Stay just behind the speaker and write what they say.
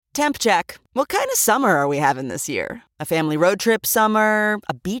Temp check. What kind of summer are we having this year? A family road trip summer?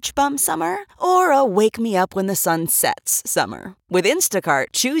 A beach bum summer? Or a wake me up when the sun sets summer? With Instacart,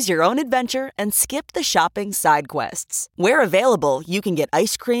 choose your own adventure and skip the shopping side quests. Where available, you can get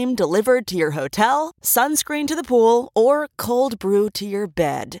ice cream delivered to your hotel, sunscreen to the pool, or cold brew to your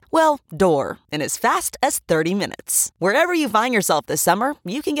bed. Well, door, in as fast as 30 minutes. Wherever you find yourself this summer,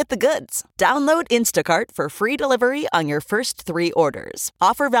 you can get the goods. Download Instacart for free delivery on your first 3 orders.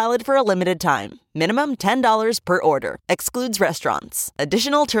 Offer valid for a limited time. Minimum $10 per order. Excludes restaurants.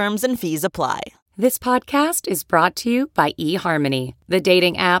 Additional terms and fees apply. This podcast is brought to you by eHarmony, the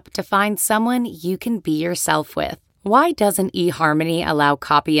dating app to find someone you can be yourself with. Why doesn't eHarmony allow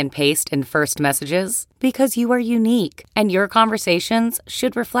copy and paste in first messages? Because you are unique, and your conversations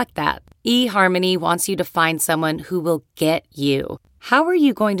should reflect that. eHarmony wants you to find someone who will get you. How are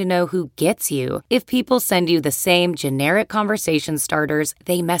you going to know who gets you if people send you the same generic conversation starters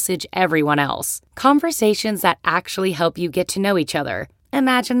they message everyone else? Conversations that actually help you get to know each other.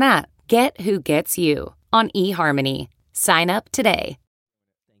 Imagine that. Get who gets you on eHarmony. Sign up today.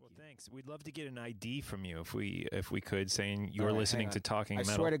 Well, thanks. We'd love to get an ID from you if we could, saying you're listening to Talking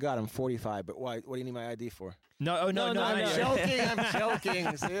Metal. I swear to God, I'm 45, but why? What do you need my ID for? No, I'm joking. I'm joking.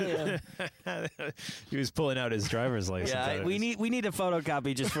 He was pulling out his driver's license. Yeah, we need a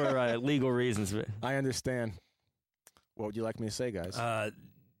photocopy just for legal reasons. I understand. What would you like me to say, guys?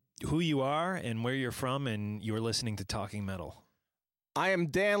 Who you are and where you're from, and you're listening to Talking Metal. I am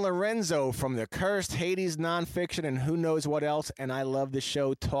Dan Lorenzo from the Cursed, Hades Nonfiction, and who knows what else, and I love the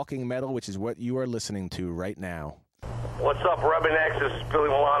show Talking Metal, which is what you are listening to right now. What's up, Rubbing X? This is Billy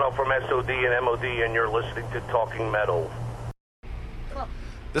Milano from SOD and MOD, and you're listening to Talking Metal.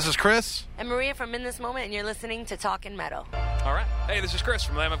 This is Chris. And Maria from In This Moment, and you're listening to Talking Metal. All right. Hey, this is Chris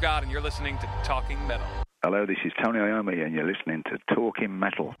from Lamb of God, and you're listening to Talking Metal. Hello, this is Tony Iommi, and you're listening to Talking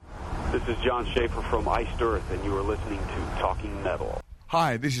Metal. This is John Schaefer from Iced Earth, and you are listening to Talking Metal.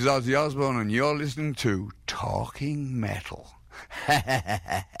 Hi, this is Ozzy Osbourne, and you're listening to Talking Metal.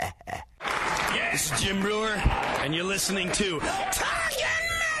 This is Jim Brewer, and you're listening to Talking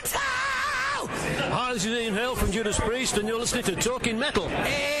Metal! Hi, this is Ian Hill from Judas Priest, and you're listening to Talking Metal.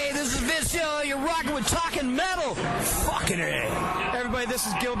 Hey, this is Vince Hill, you're rocking with Talking Metal! Fucking A! Everybody, this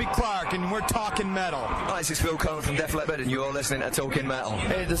is Gilby Clark, and we're Talking Metal. Hi, this is Phil Cohen from Def Leppard, and you're listening to Talking Metal.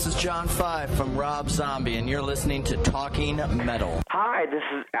 Hey, this is John Five from Rob Zombie, and you're listening to Talking Metal. Hi, this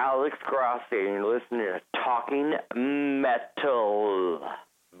is Alex Grossi, and you're listening to Talking Metal,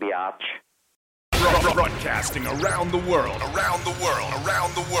 biatch. Broadcasting around the world,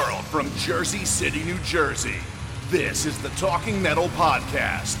 from Jersey City, New Jersey. This is the Talking Metal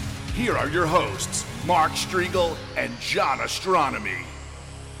Podcast. Here are your hosts, Mark Striegel and John Astronomy.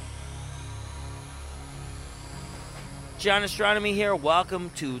 John Astronomy here.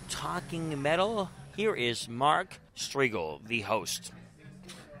 Welcome to Talking Metal. Here is Mark Striegel, the host.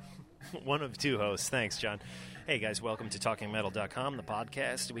 One of 2 hosts. Thanks, John. Hey, guys, welcome to TalkingMetal.com, the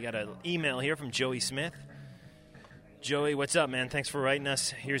podcast. We got an email here from Joey Smith. Joey, what's up, man? Thanks for writing us.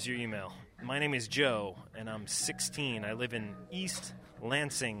 Here's your email. My name is Joe, and I'm 16. I live in East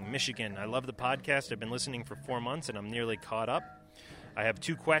Lansing, Michigan. I love the podcast. I've been listening for 4 months, and I'm nearly caught up. I have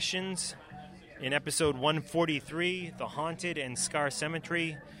 2 questions. In episode 143, The Haunted and Scar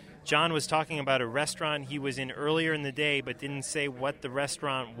Cemetery, John was talking about a restaurant he was in earlier in the day, but didn't say what the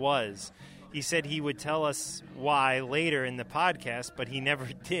restaurant was. He said he would tell us why later in the podcast, but he never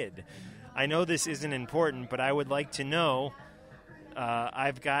did. I know this isn't important, but I would like to know.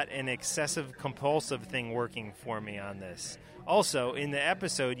 I've got an excessive compulsive thing working for me on this. Also, in the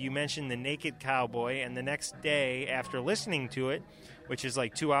episode, you mentioned the Naked Cowboy, and the next day after listening to it, which is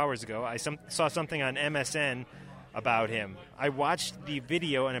like 2 hours ago, I saw something on MSN about him. I watched the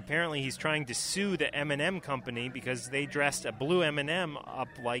video, and apparently he's trying to sue the M&M company because they dressed a blue M&M up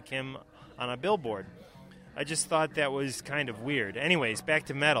like him on a billboard. I just thought that was kind of weird. Anyways, back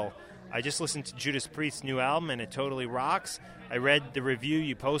to metal. I just listened to Judas Priest's new album, and it totally rocks. I read the review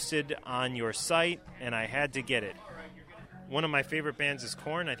you posted on your site, and I had to get it. One of my favorite bands is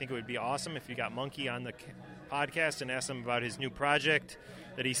Korn. I think it would be awesome if you got Monkey on the podcast and asked him about his new project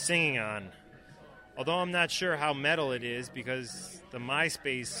that he's singing on. Although I'm not sure how metal it is because the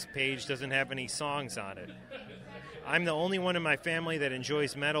MySpace page doesn't have any songs on it. I'm the only one in my family that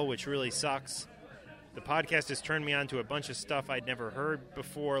enjoys metal, which really sucks. The podcast has turned me on to a bunch of stuff I'd never heard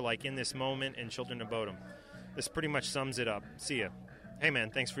before, like In This Moment and Children of Bodom. This pretty much sums it up. See ya. Hey,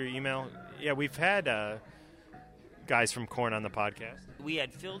 man, thanks for your email. Yeah, we've had guys from Korn on the podcast. We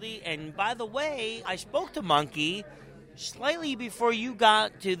had Fildy, and by the way, I spoke to Monkey slightly before you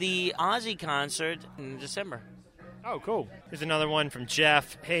got to the Ozzy concert in December. Oh, cool. Here's another one from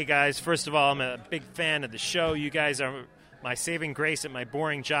Jeff. Hey, guys. First of all, I'm a big fan of the show. You guys are my saving grace at my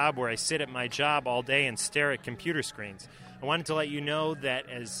boring job where I sit at my job all day and stare at computer screens. I wanted to let you know that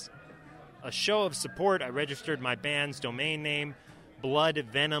as a show of support, I registered my band's domain name,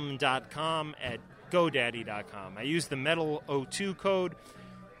 bloodvenom.com, at GoDaddy.com. I used the Metal02 code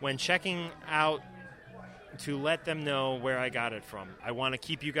when checking out to let them know where I got it from. I want to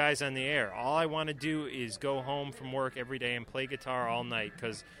keep you guys on the air. All I want to do is go home from work every day and play guitar all night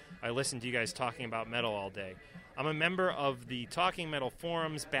because I listen to you guys talking about metal all day. I'm a member of the Talking Metal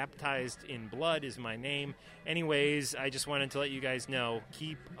forums. Baptized in Blood is my name. Anyways, I just wanted to let you guys know,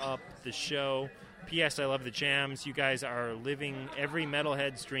 keep up the show. P.S. I love the jams. You guys are living every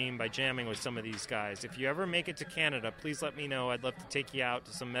metalhead's dream by jamming with some of these guys. If you ever make it to Canada, please let me know. I'd love to take you out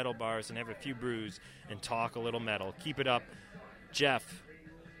to some metal bars and have a few brews and talk a little metal. Keep it up. Jeff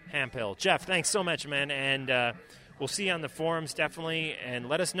Hampill. Jeff, thanks so much, man. And we'll see you on the forums, definitely. And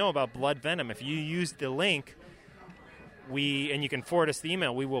let us know about Blood Venom. If you use the link, and you can forward us the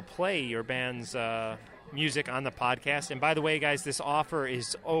email, we will play your band's music on the podcast. And by the way, guys, this offer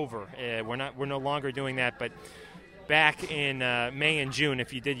is over. We're no longer doing that, but back in May and June,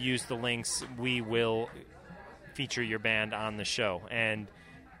 if you did use the links, we will feature your band on the show. And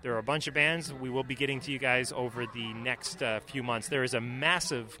there are a bunch of bands we will be getting to you guys over the next few months. There is a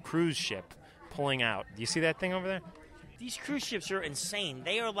massive cruise ship pulling out. Do you see that thing over there? These cruise ships are insane.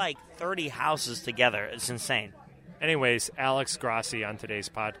 They are like 30 houses together. It's insane. Anyways, Alex Grassi on today's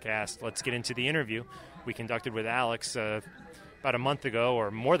podcast. Let's get into the interview we conducted with Alex about a month ago, or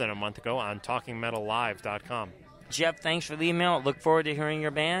more than a month ago, on TalkingMetalLive.com. Jeff, thanks for the email. Look forward to hearing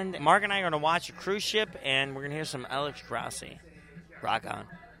your band. Mark and I are going to watch a cruise ship, and we're going to hear some Alex Grassi. Rock on.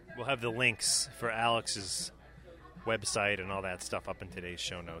 We'll have the links for Alex's website and all that stuff up in today's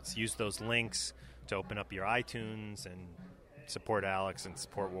show notes. Use those links to open up your iTunes and support Alex and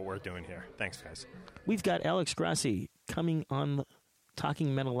support what we're doing here. Thanks, guys. We've got Alex Grassi coming on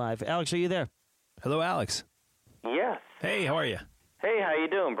Talking Metal Live. Alex, are you there? Hello, Alex. Yes. Hey, how are you? Hey, how you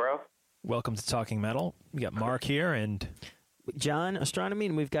doing, bro? Welcome to Talking Metal. We got Mark here and John Astronomy,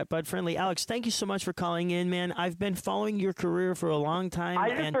 and we've got Bud Friendly. Alex, thank you so much for calling in, man. I've been following your career for a long time. I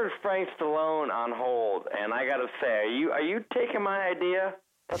just heard Frank Stallone on hold, and I got to say, are you taking my idea?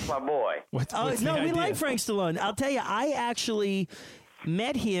 That's my boy. What's no, the we idea? like Frank Stallone. I'll tell you, I actually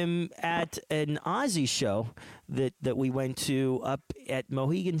met him at an Aussie show that we went to up at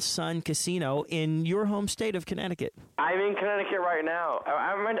Mohegan Sun Casino in your home state of Connecticut. I'm in Connecticut right now.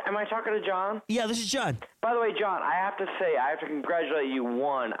 Am I talking to John? Yeah, this is John. By the way, John, I have to say, I have to congratulate you,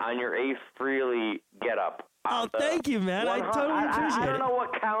 one, on your Ace Frehley get-up. Oh, thank you, man. I totally appreciate it. I don't know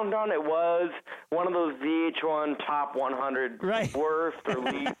what countdown it was. One of those VH1 top 100 worst or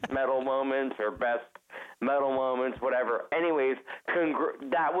least metal moments or best metal moments, whatever. Anyways,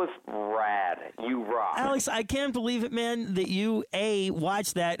 that was rad. You rock. Alex, I can't believe it, man, that you, A,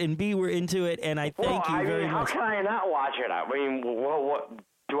 watched that, and B, were into it, and I thank you very much. How can I not watch it? I mean, what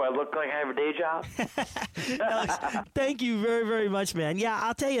do I look like I have a day job? Alex, thank you very, very much, man. Yeah,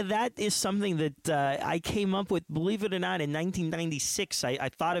 I'll tell you, that is something that I came up with, believe it or not, in 1996. I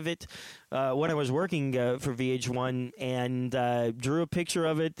thought of it when I was working for VH1 and drew a picture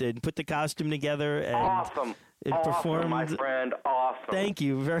of it and put the costume together. And awesome. It performed. My friend. Awesome. Thank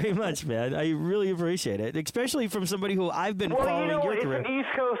you very much, man. I really appreciate it, especially from somebody who I've been following your career. It's an East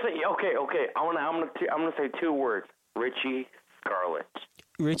Coast thing. Okay. I'm gonna say two words. Richie Scarlett.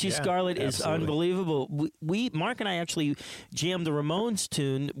 Richie Scarlett is unbelievable. We Mark and I actually jammed the Ramones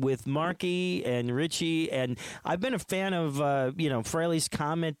tune with Marky and Richie, and I've been a fan of Frehley's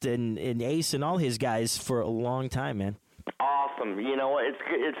Comet and Ace and all his guys for a long time, man. Awesome. You know what?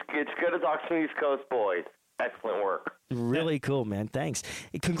 It's good to talk to East Coast boys. Excellent work. Really cool, man. Thanks.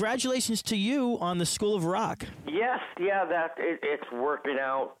 Congratulations to you on the School of Rock. Yes, yeah, it's working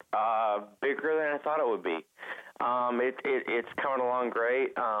out bigger than I thought it would be. It's coming along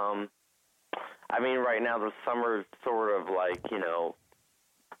great. I mean, right now the summer's sort of like,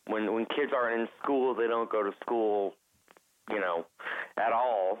 when kids aren't in school, they don't go to school, at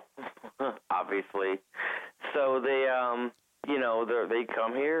all, obviously. So they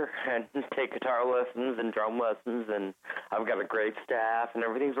come here and take guitar lessons and drum lessons, and I've got a great staff, and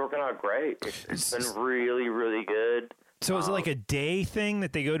everything's working out great. It's been really, really good. So is it like a day thing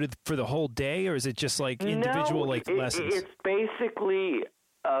that they go to for the whole day, or is it just like individual lessons? It's basically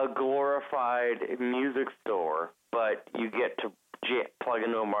a glorified music store, but you get to plug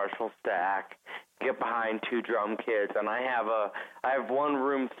into a Marshall stack, get behind two drum kits, and I have one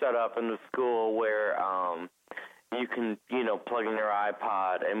room set up in the school where you can, plug in your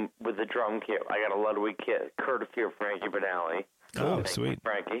iPod, and with the drum kit, I got a Ludwig kit, courtesy of Frankie Benally. Oh, sweet.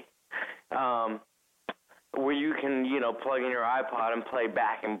 Frankie. Where you can, plug in your iPod and play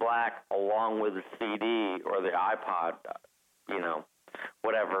Back in Black along with the CD or the iPod,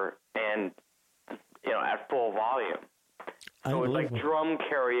 whatever, and, at full volume. So it's like drum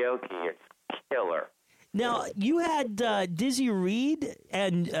karaoke. It's killer. Now, you had Dizzy Reed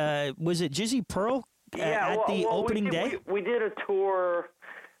and was it Jizzy Pearl at the opening day? We did a tour,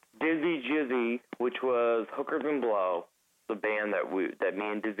 Dizzy Jizzy, which was Hookers and Blow, the band that me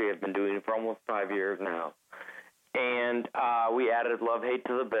and Dizzy have been doing for almost 5 years now. And we added Love Hate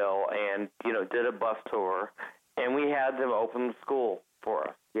to the bill and, did a bus tour, and we had them open the school for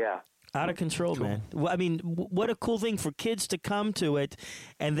us. Yeah. Out of control, man. Well, I mean, what a cool thing for kids to come to it,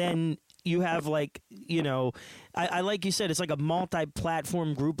 and then you have I like you said, it's like a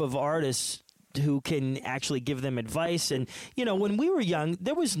multi-platform group of artists who can actually give them advice. And, when we were young,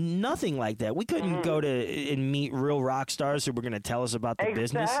 there was nothing like that. We couldn't go to and meet real rock stars who were going to tell us about the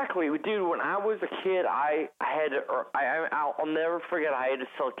business. Exactly. Dude, when I was a kid, I'll never forget I had to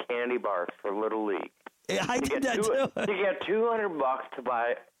sell candy bars for Little League. I did that too. To get $200 to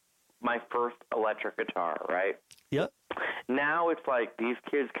buy my first electric guitar, right? Yep. Now it's like these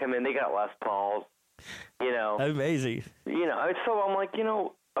kids come in, they got Les Pauls, Amazing. So I'm like,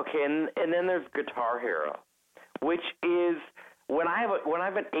 okay, and then there's Guitar Hero, which is when I have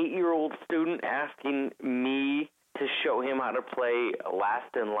an 8-year-old student asking me to show him how to play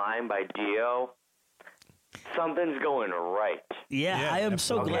Last in Line by Dio, something's going right. Yeah, I am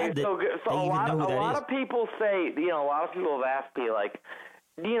so glad that so a lot of people say, a lot of people have asked me, like,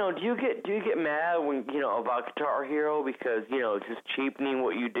 do you get mad when about Guitar Hero because it's just cheapening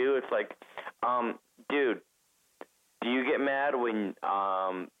what you do? It's like, dude, do you get mad when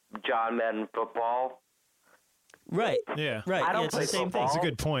John Madden football? Right. Yeah. Right. I don't it's play the same football. It's a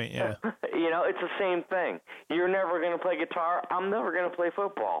good point. Yeah. It's the same thing. You're never going to play guitar. I'm never going to play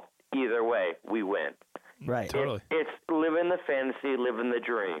football. Either way, we win. Right. Totally. It's living the fantasy, living the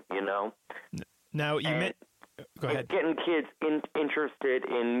dream. Now you meant. Go ahead. It's getting kids interested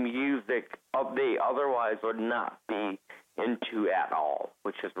in music they otherwise would not be into at all,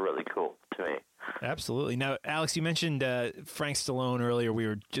 which is really cool to me. Absolutely. Now, Alex, you mentioned Frank Stallone earlier. We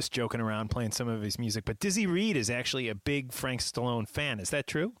were just joking around playing some of his music, but Dizzy Reed is actually a big Frank Stallone fan. Is that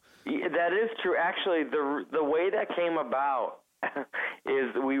true? Yeah, that is true. Actually, the way that came about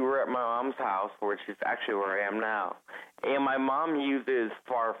is we were at my mom's house, which is actually where I am now, and my mom uses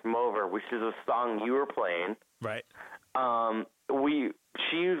Far From Over, which is a song you were playing. Right.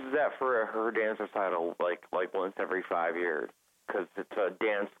 She uses that for her dance recital like once every 5 years because it's a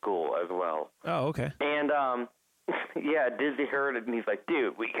dance school as well. Oh, okay. And yeah, Dizzy heard it and he's like,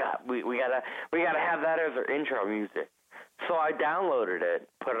 dude, we gotta have that as our intro music. So I downloaded it,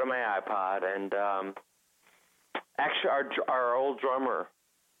 put it on my iPod, and actually our old drummer,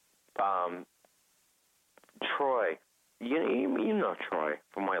 Troy. You know Troy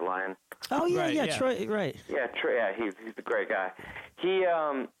from White Lion. Oh yeah, Troy, right? Yeah, Troy. Yeah, he's a great guy. He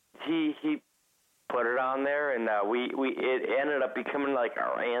put it on there, and it ended up becoming like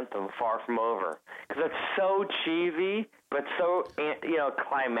our anthem, "Far From Over," because it's so cheesy, but so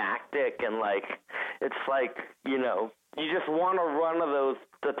climactic, and like it's like you just want to run to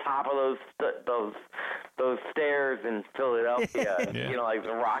the top of those stairs in Philadelphia, Yeah. like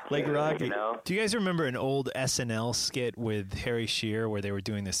the Rocky. Like Rocky. Do you guys remember an old SNL skit with Harry Shearer where they were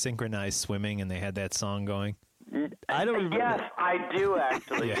doing the synchronized swimming and they had that song going? I don't remember. Yes, I do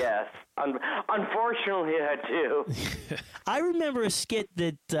actually. Yeah. Yes, unfortunately, I do. I remember a skit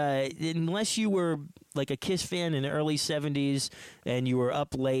that unless you were like a Kiss fan in the early 70s and you were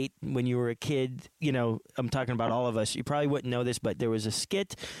up late when you were a kid, I'm talking about all of us, you probably wouldn't know this, but there was a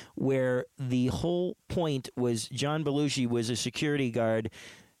skit where the whole point was John Belushi was a security guard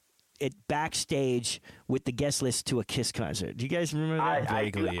at backstage with the guest list to a Kiss concert. Do you guys remember that?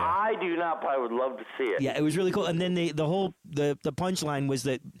 Vaguely, yeah. I do not, but I would love to see it. Yeah, it was really cool. And then the punchline was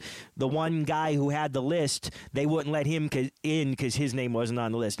that the one guy who had the list, they wouldn't let him in because his name wasn't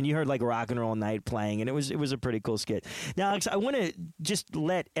on the list. And you heard like Rock and Roll Night playing, and it was a pretty cool skit. Now, Alex, I want to just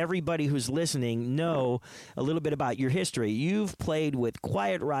let everybody who's listening know a little bit about your history. You've played with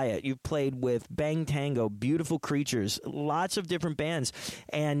Quiet Riot. You've played with Bang Tango, Beautiful Creatures, lots of different bands.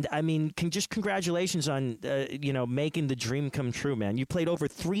 And I mean, congratulations on making the dream come true, man. You played over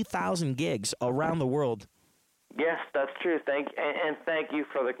 3,000 gigs around the world. Yes, that's true. Thank you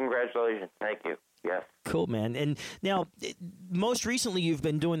for the congratulations. Thank you. Yes. Cool, man. And now, most recently, you've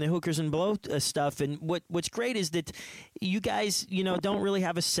been doing the Hookers and Blow stuff, and what's great is that you guys, don't really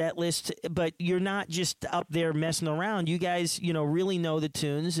have a set list, but you're not just up there messing around. You guys, really know the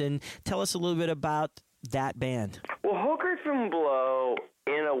tunes, and tell us a little bit about that band. Well, Hookers and Blow,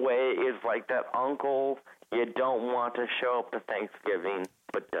 in a way, is like that uncle you don't want to show up to Thanksgiving,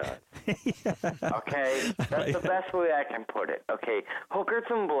 but does. Okay? That's the best way I can put it. Okay, Hookers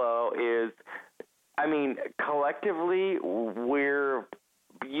and Blow is, collectively,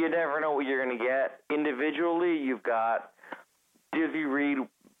 you never know what you're going to get. Individually, you've got Dizzy Reed,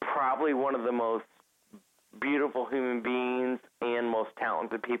 probably one of the most beautiful human beings and most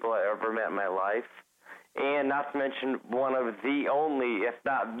talented people I ever met in my life. And not to mention one of the only, if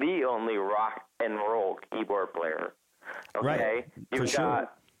not the only, rock and roll keyboard player. Okay? Right. You've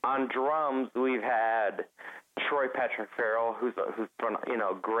got, on drums, we've had Troy Patrick Farrell, who's a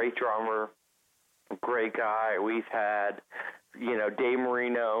great drummer, great guy. We've had, Dave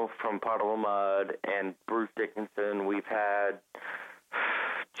Marino from Puddle of Mud and Bruce Dickinson. We've had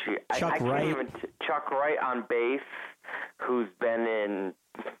Chuck Wright. Chuck Wright on bass, who's been in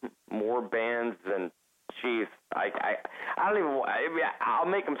more bands than, I don't even. I'll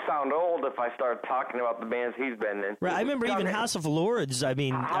make him sound old if I start talking about the bands he's been in. Right. I remember even House of Lords. I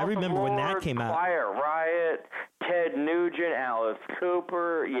remember when that came out. Quiet Riot, Ted Nugent, Alice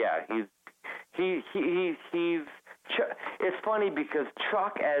Cooper. Yeah, he's. It's funny because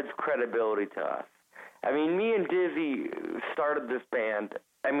Chuck adds credibility to us. Me and Dizzy started this band.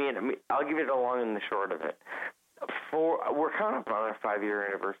 I'll give you the long and the short of it. We're kind of on our 5-year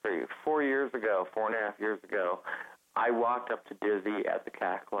anniversary. 4.5 years ago, I walked up to Dizzy at the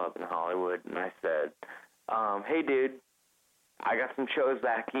Cat Club in Hollywood, and I said, hey, dude, I got some shows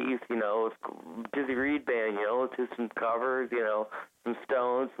back east, it's Dizzy Reed band, let's do some covers, some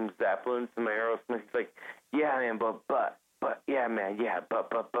Stones, some Zeppelin, some Aerosmith. He's like, yeah, man, but, yeah, man, yeah,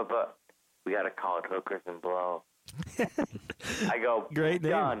 but, we got to call it Hookers and Blow. I go, great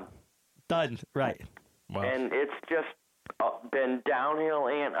name. Done, right. Wow. And it's just been downhill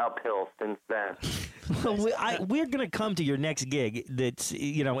and uphill since then. Well, we're going to come to your next gig that's,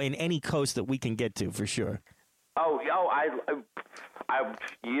 in any coast that we can get to, for sure.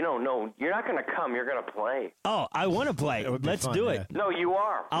 You don't know. You're not going to come. You're going to play. Oh, I want to play. Let's do it. No, you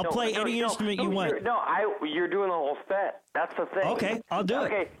are. I'll play any instrument you want. You're doing the whole set. That's the thing. Okay, I'll do it.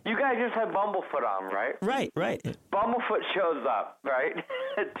 Okay, you guys just had Bumblefoot on, right? Right. Bumblefoot shows up, right,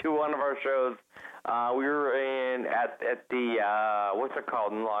 to one of our shows. We were at the, what's it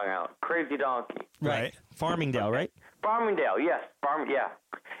called in Long Island? Crazy Donkey. Right. Farmingdale, right? Farmingdale, yes. Yeah.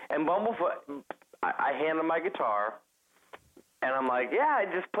 And Bumblefoot, I hand him my guitar, and I'm like, yeah, I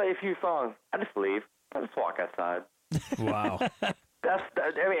just play a few songs. I just leave. I just walk outside. Wow.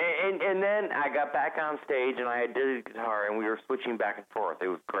 And then I got back on stage, and I had Dizzy's guitar, and we were switching back and forth. It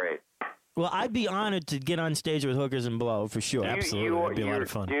was great. Well, I'd be honored to get on stage with Hookers and Blow, for sure. Absolutely. It'd be a lot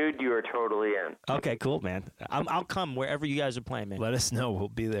of fun. Dude, you are totally in. Okay, cool, man. I'll come wherever you guys are playing, man. Let us know. We'll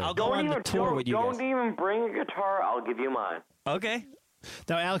be there. I'll go on the tour with you guys. Don't even bring a guitar. I'll give you mine. Okay.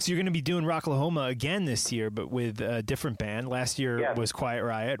 Now, Alex, you're going to be doing Rocklahoma again this year, but with a different band. Last year was Quiet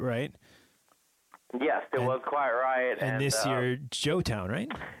Riot, right? Yes, it was Quiet Riot. And this year, Joetown, right?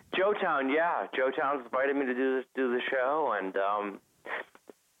 Joetown, yeah. Joetown's invited me to do the show, and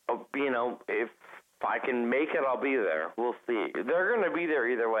if I can make it, I'll be there. We'll see. They're going to be there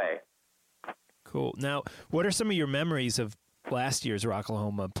either way. Cool. Now, what are some of your memories of last year's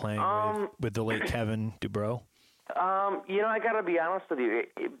Rocklahoma playing with the late Kevin Dubrow? I got to be honest with you.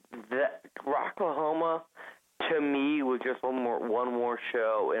 Rocklahoma, to me, was just one more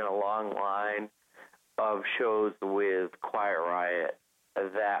show in a long line of shows with Quiet Riot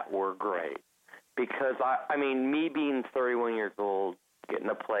that were great. Because, me being 31 years old, getting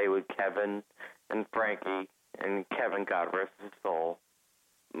to play with Kevin and Frankie, and Kevin, God rest his soul,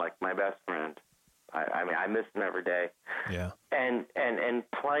 like my best friend. I miss him every day. Yeah. And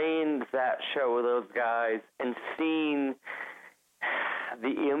playing that show with those guys and seeing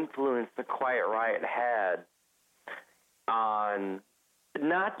the influence the Quiet Riot had on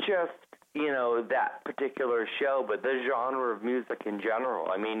not just, that particular show, but the genre of music in general.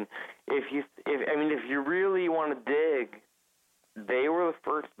 If you really want to dig, they were the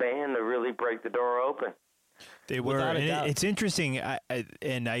first band to really break the door open. They were. And it's interesting,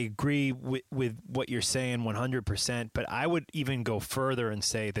 and I agree with what you're saying 100%, but I would even go further and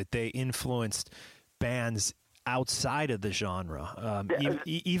say that they influenced bands outside of the genre.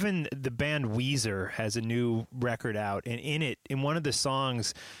 Even the band Weezer has a new record out, and in one of the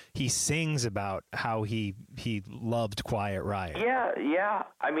songs, he sings about how he loved Quiet Riot. Yeah.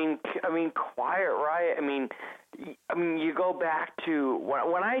 I mean, Quiet Riot. I mean, you go back to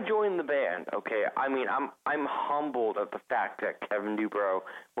when I joined the band. Okay, I mean, I'm humbled at the fact that Kevin Dubrow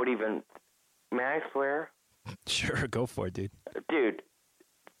would even. May I swear? Sure, go for it, dude. Dude,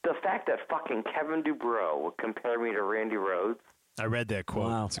 the fact that fucking Kevin Dubrow would compare me to Randy Rhoads. I read that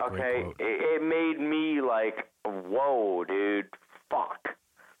quote. Wow. It's a great quote. It made me like, whoa, dude, fuck.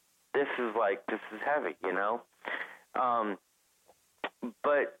 This is heavy, you know?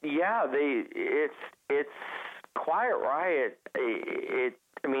 But yeah, it's Quiet Riot.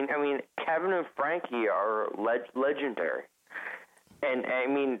 I mean, Kevin and Frankie are legendary, and I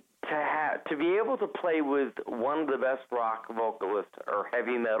mean to be able to play with one of the best rock vocalists or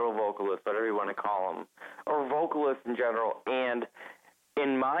heavy metal vocalists, whatever you want to call them, or vocalists in general, and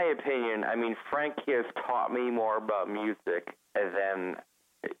in my opinion, I mean, Frankie has taught me more about music than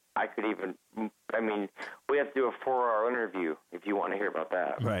I could even. I mean, we have to do a 4-hour interview if you want to hear about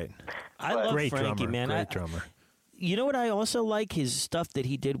that. Right. I love Great Frankie, drummer, man. Great drummer. You know what I also like? His stuff that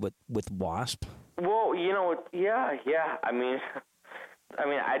he did with Wasp. Well, you know, yeah. I mean,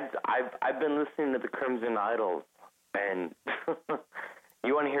 I've been listening to the Crimson Idols, and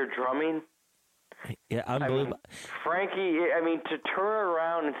you want to hear drumming? Yeah, unbelievable. Frankie, I mean, to turn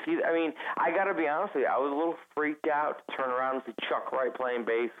around and see, I mean, I got to be honest with you, I was a little freaked out to turn around and see Chuck Wright playing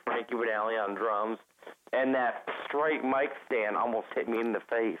bass, Frankie Vinali on drums, and that straight mic stand almost hit me in the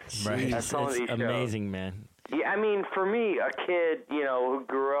face. Right. At some of these shows. Amazing, man. Yeah, I mean, for me, a kid, you know, who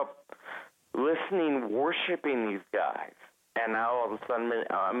grew up listening, worshiping these guys, and now all of a sudden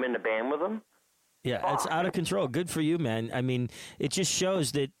I'm in a band with them. Yeah, it's out of control. Good for you, man. I mean, it just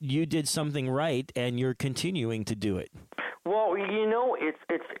shows that you did something right, and you're continuing to do it. Well, you know, it's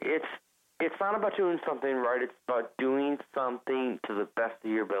not about doing something right. It's about doing something to the best of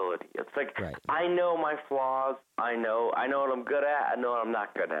your ability. It's like right. I know my flaws. I know what I'm good at. I know what I'm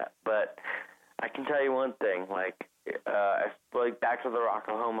not good at. But I can tell you one thing. Like back to the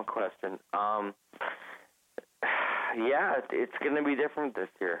Rocklahoma question. Yeah, it's going to be different this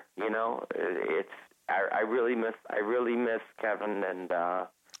year. You know, I really miss Kevin and.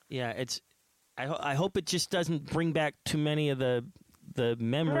 Yeah, it's. I hope it just doesn't bring back too many of the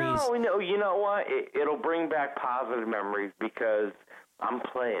memories. No, you know what? It'll bring back positive memories because I'm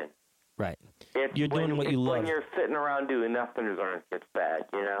playing. Right. You're doing what you love. When you're sitting around doing nothing, it's bad.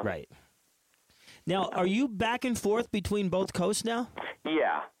 You know. Right. Now, are you back and forth between both coasts now?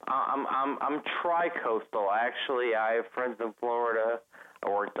 Yeah, I'm tri-coastal. Actually, I have friends in Florida. I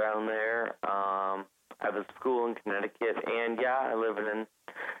work down there. I have a school in Connecticut, and yeah, I'm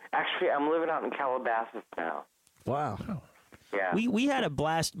living out in Calabasas now. Wow. Yeah. We had a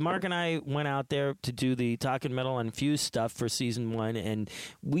blast. Mark and I went out there to do the Talking Metal and Fuse stuff for season 1, and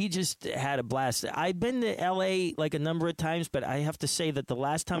we just had a blast. I've been to L.A. like a number of times, but I have to say that the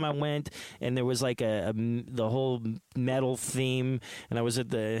last time I went, and there was like the whole metal theme, and I was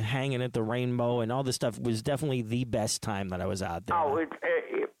hanging at the Rainbow, and all this stuff was definitely the best time that I was out there. Oh, it's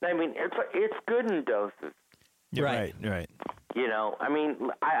good in doses. Right. You know, I mean,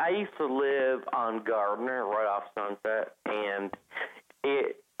 I used to live on Gardner, right off Sunset, and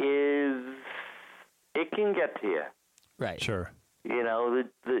it can get to you. Right. Sure. You know,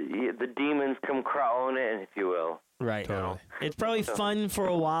 the demons come crawling in, if you will. Right. Totally. It's probably fun for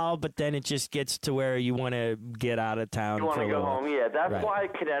a while, but then it just gets to where you want to get out of town. You want to go home, yeah. That's right. why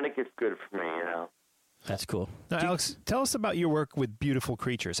Connecticut's good for me, you know. That's cool. Now, Alex, tell us about your work with Beautiful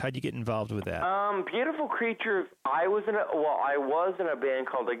Creatures. How'd you get involved with that? Beautiful Creatures, I was in a band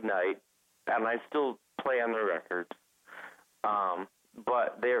called Ignite, and I still play on their records.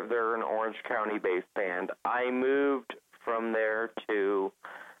 But they're an Orange County-based band. I moved from there to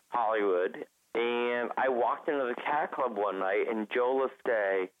Hollywood, and I walked into the Cat Club one night, and Joe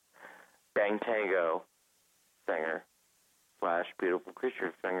Lestay, Bang Tango singer, / Beautiful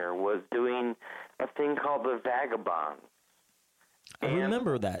Creatures singer, was doing a thing called the Vagabonds. I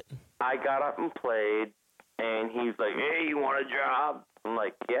remember that. I got up and played, and he's like, "Hey, you want a job?" I'm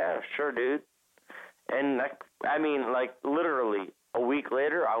like, "Yeah, sure, dude." And literally a week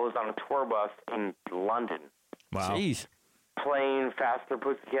later, I was on a tour bus in London. Wow. Jeez. Playing Faster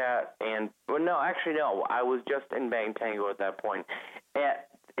Pussycat, I was just in Bang Tango at that point.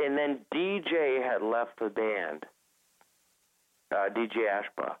 And then DJ had left the band. DJ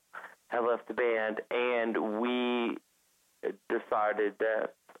Ashba had left the band, and we decided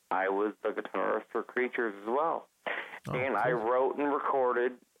that I was the guitarist for Creatures as well. And I wrote and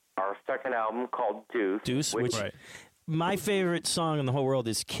recorded our second album called Deuce. Deuce, which my favorite song in the whole world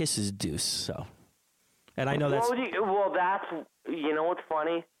is Kiss's Deuce. So, and I know that's you know what's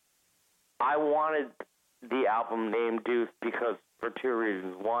funny? I wanted the album named Deuce because for two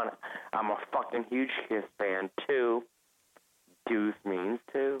reasons. One, I'm a fucking huge Kiss fan. Two, Deuce means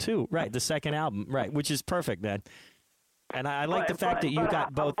two. Two, right? The second album, right? Which is perfect, man. And I like the fact that you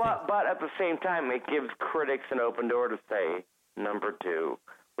got both. But at the same time, it gives critics an open door to say number two,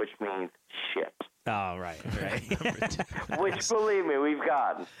 which means shit. Oh, right. Which, believe me, we've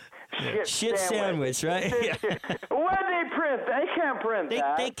gotten. Shit sandwich, right? Where'd they print that? They can't print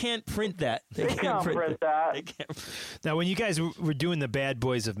that. They can't print that. They can't print that. They can't. Now, when you guys were doing the Bad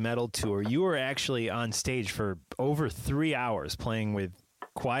Boys of Metal tour, you were actually on stage for over 3 hours playing with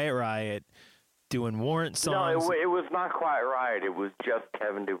Quiet Riot, doing Warrant songs. No, it was not Quiet Riot. It was just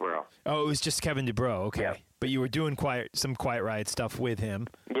Kevin DuBrow. Oh, it was just Kevin DuBrow. Okay. Yep. But you were doing some Quiet Riot stuff with him.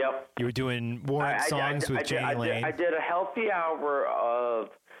 Yep. You were doing Warrant songs with Jani Lane. I did a healthy hour of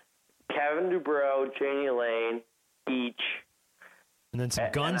Kevin DuBrow, Jani Lane, each. And then some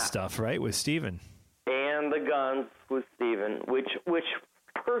gun stuff, right, with Steven. And the Guns with Steven, which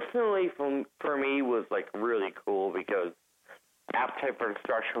personally for me was like really cool because Appetite for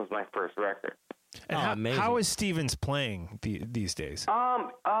Destruction was my first record. And how is Steven's playing these days?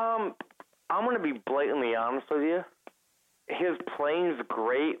 I'm going to be blatantly honest with you. His playing's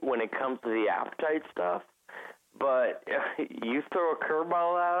great when it comes to the Appetite stuff, but you throw a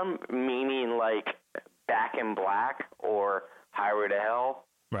curveball at him, meaning like Back in Black or Highway to Hell.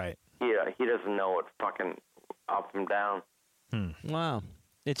 Right. Yeah, he doesn't know it fucking up and down. Wow.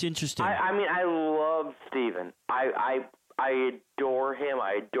 It's interesting. I mean, I love Steven. I adore him.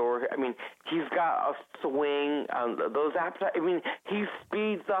 I mean, he's got a swing. Those Appetite. I mean, he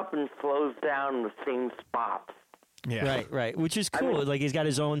speeds up and slows down in the same spots. Yeah. Right. Which is cool. I mean, like he's got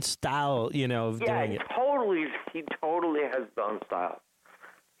his own style, of doing it. Totally. He totally has his own style.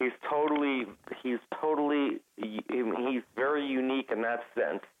 He's very unique in that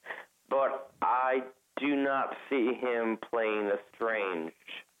sense. But I do not see him playing the Strange.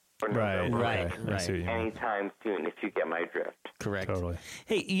 Right. Anytime soon, if you get my drift. Correct. Totally.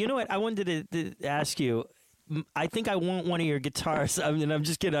 Hey, you know what? I wanted to ask you. I think I want one of your guitars. I mean, I'm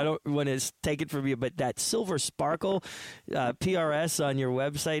just kidding. I don't want to take it from you, but that Silver Sparkle PRS on your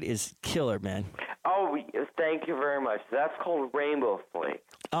website is killer, man. Oh, thank you very much. That's called Rainbow Flake.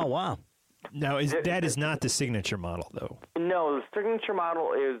 Oh, wow. Now, that is not the signature model, though. No, the signature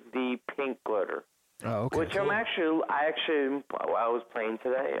model is the pink glitter. Oh, okay. Which I was playing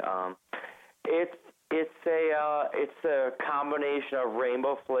today. It's a combination of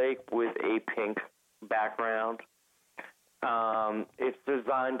Rainbow Flake with a pink background. It's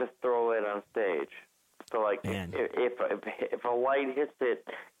designed to throw it on stage. So, like, if a light hits it,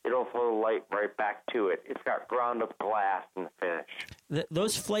 it'll throw the light right back to it. It's got ground-up glass in the finish.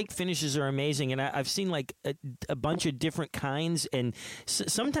 Those flake finishes are amazing, and I've seen, like, a bunch of different kinds, and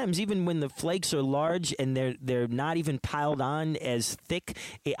sometimes even when the flakes are large and they're not even piled on as thick,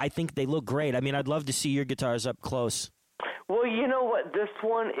 I think they look great. I mean, I'd love to see your guitars up close. Well, you know what? This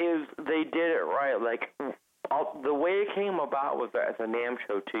one is, they did it right. Like, the way it came about was at the NAMM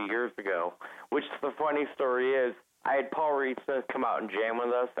show 2 years ago, which the funny story is, I had Paul Reed Smith come out and jam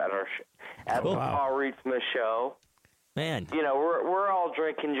with us at the Paul Reed Smith show. Man. We're all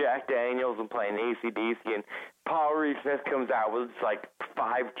drinking Jack Daniels and playing AC/DC, and Paul Reed Smith comes out with this, like,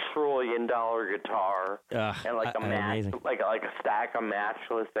 $5 trillion guitar and like a stack of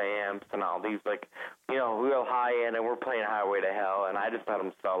matchless amps and all these, like, real high end, and we're playing Highway to Hell, and I just let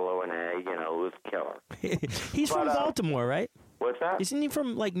him solo, and it was killer. He's from Baltimore, right? What's that? Isn't he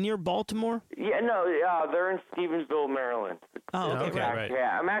from, like, near Baltimore? Yeah, no, they're in Stevensville, Maryland. Oh, okay. Right.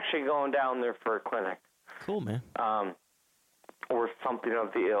 Yeah, I'm actually going down there for a clinic. Cool, man. Or something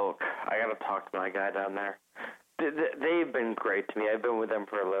of the ilk. I got to talk to my guy down there. They've been great to me. I've been with them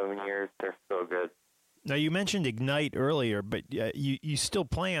for 11 years. They're so good. Now, you mentioned Ignite earlier, but you still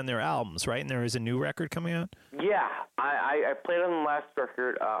play on their albums, right? And there is a new record coming out? Yeah. I played on the last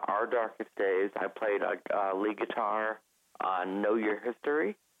record, Our Darkest Days. I played lead guitar on Know Your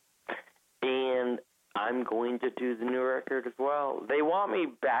History. And I'm going to do the new record as well. They want me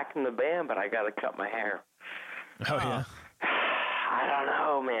back in the band, but I got to cut my hair. Oh, yeah? I don't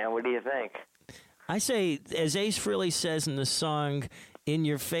know, man. What do you think? I say, as Ace Frehley says in the song, "In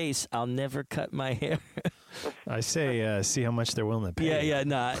Your Face, I'll never cut my hair." I say, see how much they're willing to pay. Yeah,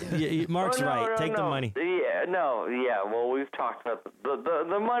 Mark's right. Take the money. Yeah, well, we've talked about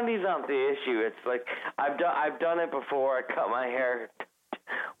the money's not the issue. It's like I've done it before. I cut my hair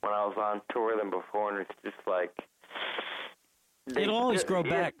when I was on tour with them before, and it's just like, It'll always grow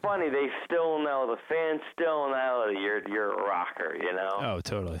back. It's funny. They still know, the fans still know that you're a rocker, you know? Oh,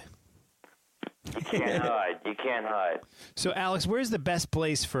 totally. You can't hide. You can't hide. So, Alex, where's the best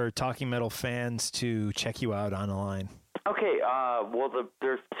place for Talking Metal fans to check you out online? Okay, well,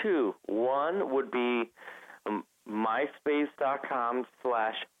 there's two. One would be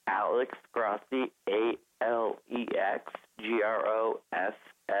myspace.com/Alex Grossi,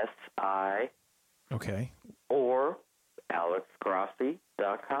 AlexGrossi. Okay. Or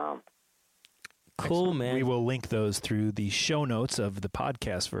alexgrossi.com. Cool, Excellent. man. We will link those through the show notes of the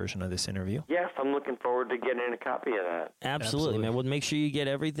podcast version of this interview. Yes, I'm looking forward to getting a copy of that. Absolutely, man. We'll make sure you get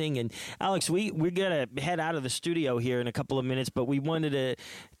everything. And Alex, we're going to head out of the studio here in a couple of minutes, but we wanted to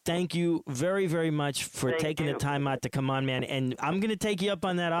thank you very, very much for taking the time out to come on, man. And I'm going to take you up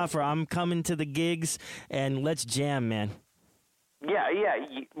on that offer. I'm coming to the gigs, and let's jam, man. Yeah.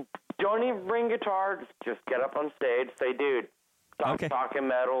 Don't even bring guitar. Just get up on stage. Say, dude, talking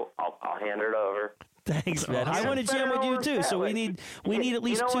metal. I'll hand it over. Thanks, man. I want to jam with you too. So we need at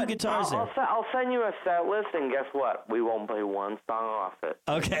least two guitars there. I'll send you a set list, and guess what? We won't play one song off it.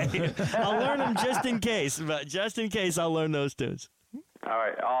 Okay. I'll learn them just in case. But just in case, I'll learn those tunes. All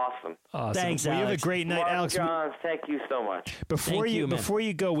right, awesome. Thanks, well, Alex. You have a great night, Mark, Alex. John, thank you so much. Before you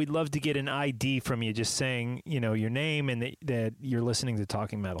go, we'd love to get an ID from you, just saying, your name and that you're listening to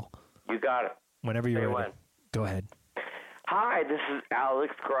Talking Metal. You got it. Whenever you're ready. Go ahead. Hi, this is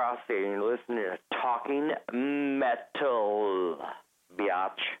Alex Grossi, and you're listening to Talking Metal,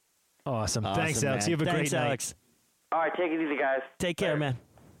 biatch. Awesome. Thanks, Alex. You have a great night. Alex. All right, take it easy, guys. Take care, man.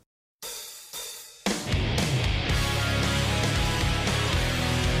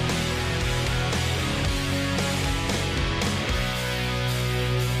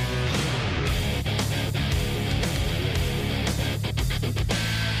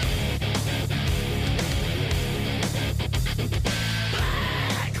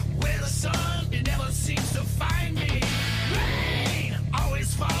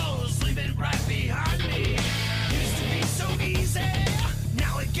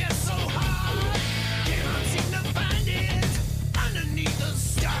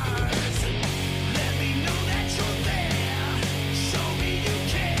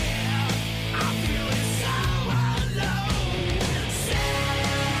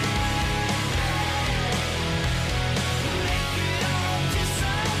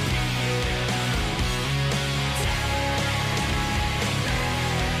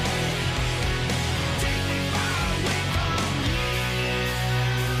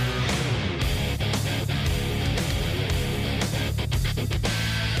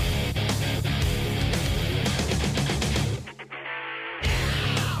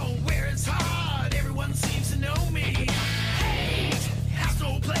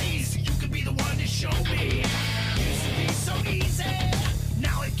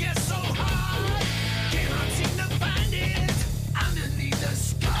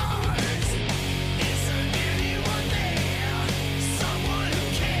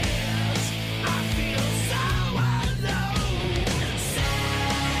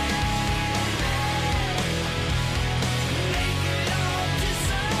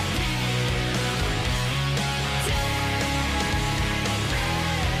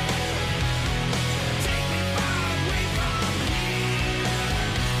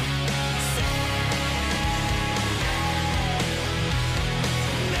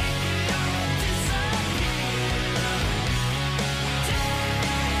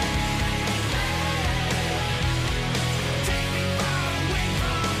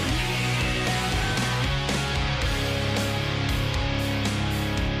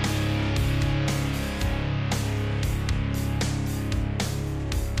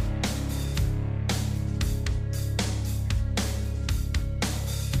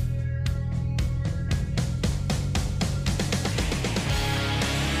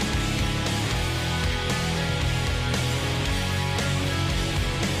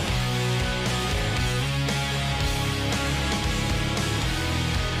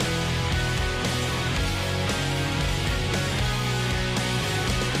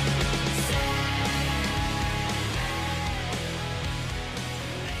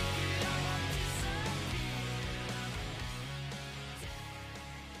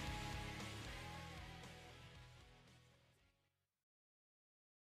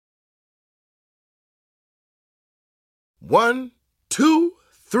 One, two,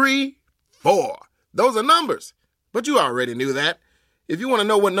 three, four. Those are numbers, but you already knew that. If you want to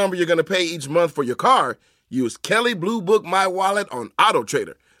know what number you're going to pay each month for your car, use Kelley Blue Book My Wallet on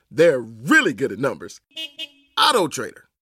AutoTrader. They're really good at numbers. AutoTrader.